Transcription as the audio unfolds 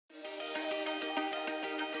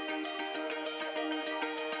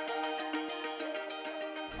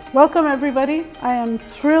Welcome everybody. I am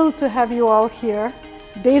thrilled to have you all here.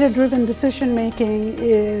 Data-driven decision making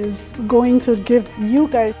is going to give you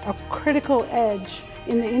guys a critical edge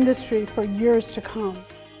in the industry for years to come.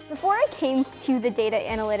 Before I came to the Data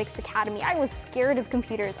Analytics Academy, I was scared of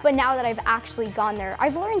computers, but now that I've actually gone there,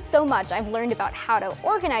 I've learned so much. I've learned about how to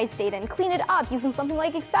organize data and clean it up using something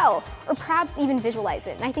like Excel, or perhaps even visualize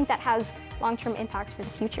it, and I think that has long-term impacts for the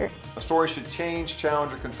future. A story should change,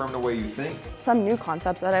 challenge, or confirm the way you think. Some new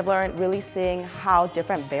concepts that I've learned, really seeing how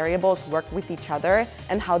different variables work with each other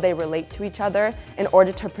and how they relate to each other in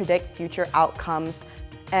order to predict future outcomes.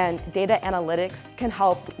 And data analytics can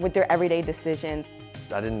help with your everyday decisions.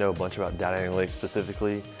 I didn't know a bunch about data analytics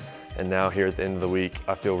specifically, and now here at the end of the week,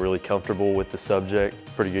 I feel really comfortable with the subject.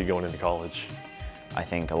 Pretty good going into college. I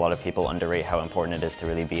think a lot of people underrate how important it is to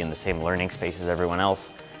really be in the same learning space as everyone else.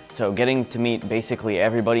 So getting to meet basically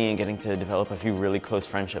everybody and getting to develop a few really close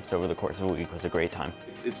friendships over the course of a week was a great time.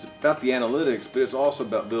 It's about the analytics, but it's also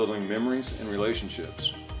about building memories and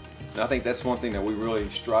relationships. And I think that's one thing that we really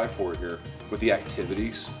strive for here with the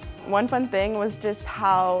activities. One fun thing was just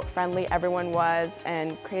how friendly everyone was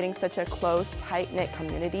and creating such a close, tight-knit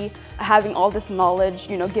community. Having all this knowledge,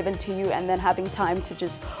 given to you and then having time to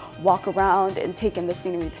just walk around and take in the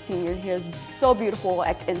scenery. The scenery here is so beautiful,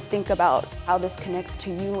 and think about how this connects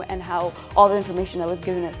to you and how all the information that was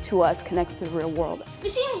given to us connects to the real world.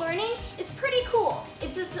 Machine learning is pretty cool.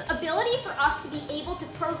 It's this ability for us to be able to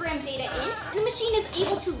program data in, and the machine is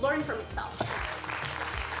able to learn from itself.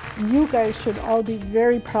 You guys should all be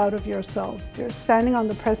very proud of yourselves. You're standing on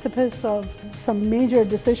the precipice of some major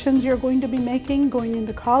decisions you're going to be making going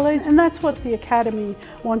into college, and that's what the Academy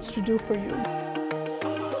wants to do for you.